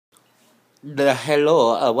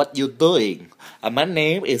Hello, what you doing? My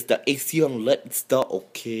name is the Axion Lester.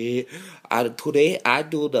 Okay, today I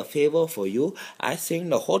do the favor for you. I sing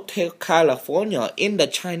the Hotel California in the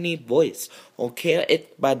Chinese voice. Okay, it's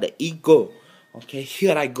by the Eagle. Okay,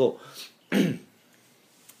 here I go.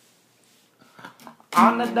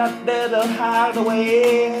 On that little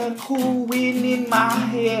highway, cool wind in my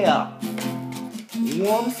hair,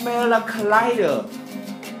 warm smell like collider.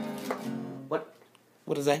 What?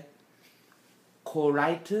 What is that?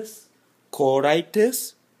 Colitis?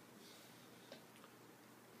 Colitis?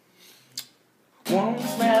 One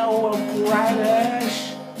smell of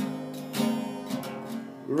colitis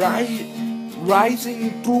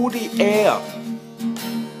rising through the air.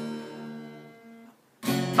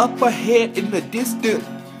 Up ahead in the distance,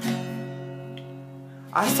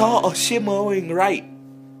 I saw a shimmering light.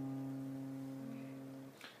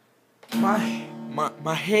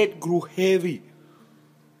 My head grew heavy.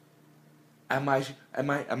 And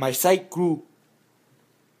my sight grew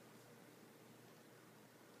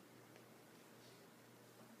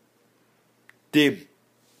dim.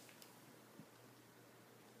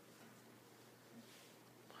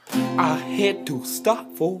 I had to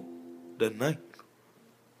stop for the night.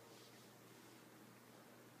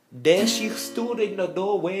 There she stood in the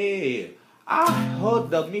doorway. I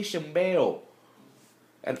heard the mission bell,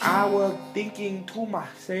 and I was thinking to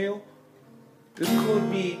myself, this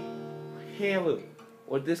could be heaven,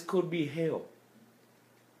 or this could be hell.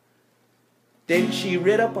 Then she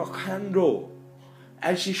lit up a candle,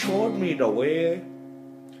 and she showed me the way.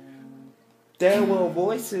 There were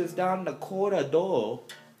voices down the corridor.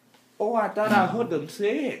 Oh, I thought I heard them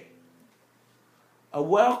say,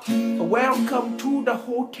 welcome to the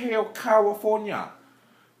Hotel California.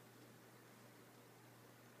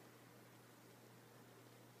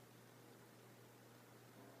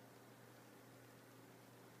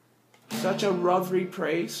 Such a lovely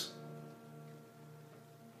place.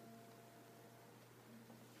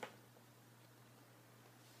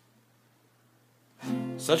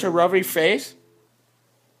 Such a lovely face.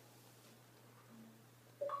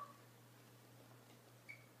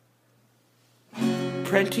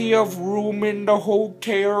 Plenty of room in the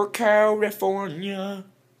Hotel California.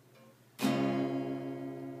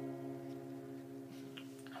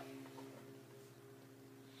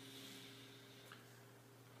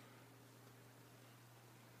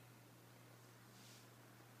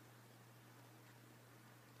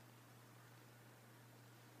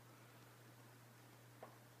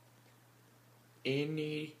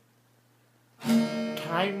 Any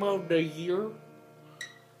time of the year,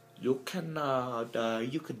 you can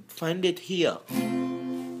find it here.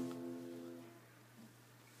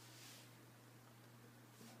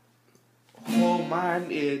 Oh, mine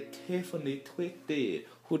is Tiffany Twisted.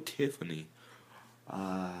 Who Tiffany?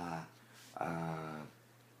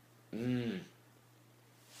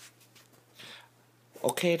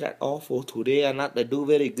 Okay, that's all for today. I'm not do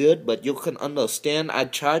very good, but you can understand. I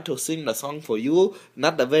try to sing the song for you.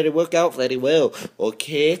 Not the very work out very well.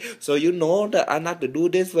 Okay, so you know that I not to do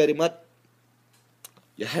this very much.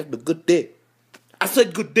 You have a good day. I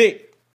said good day.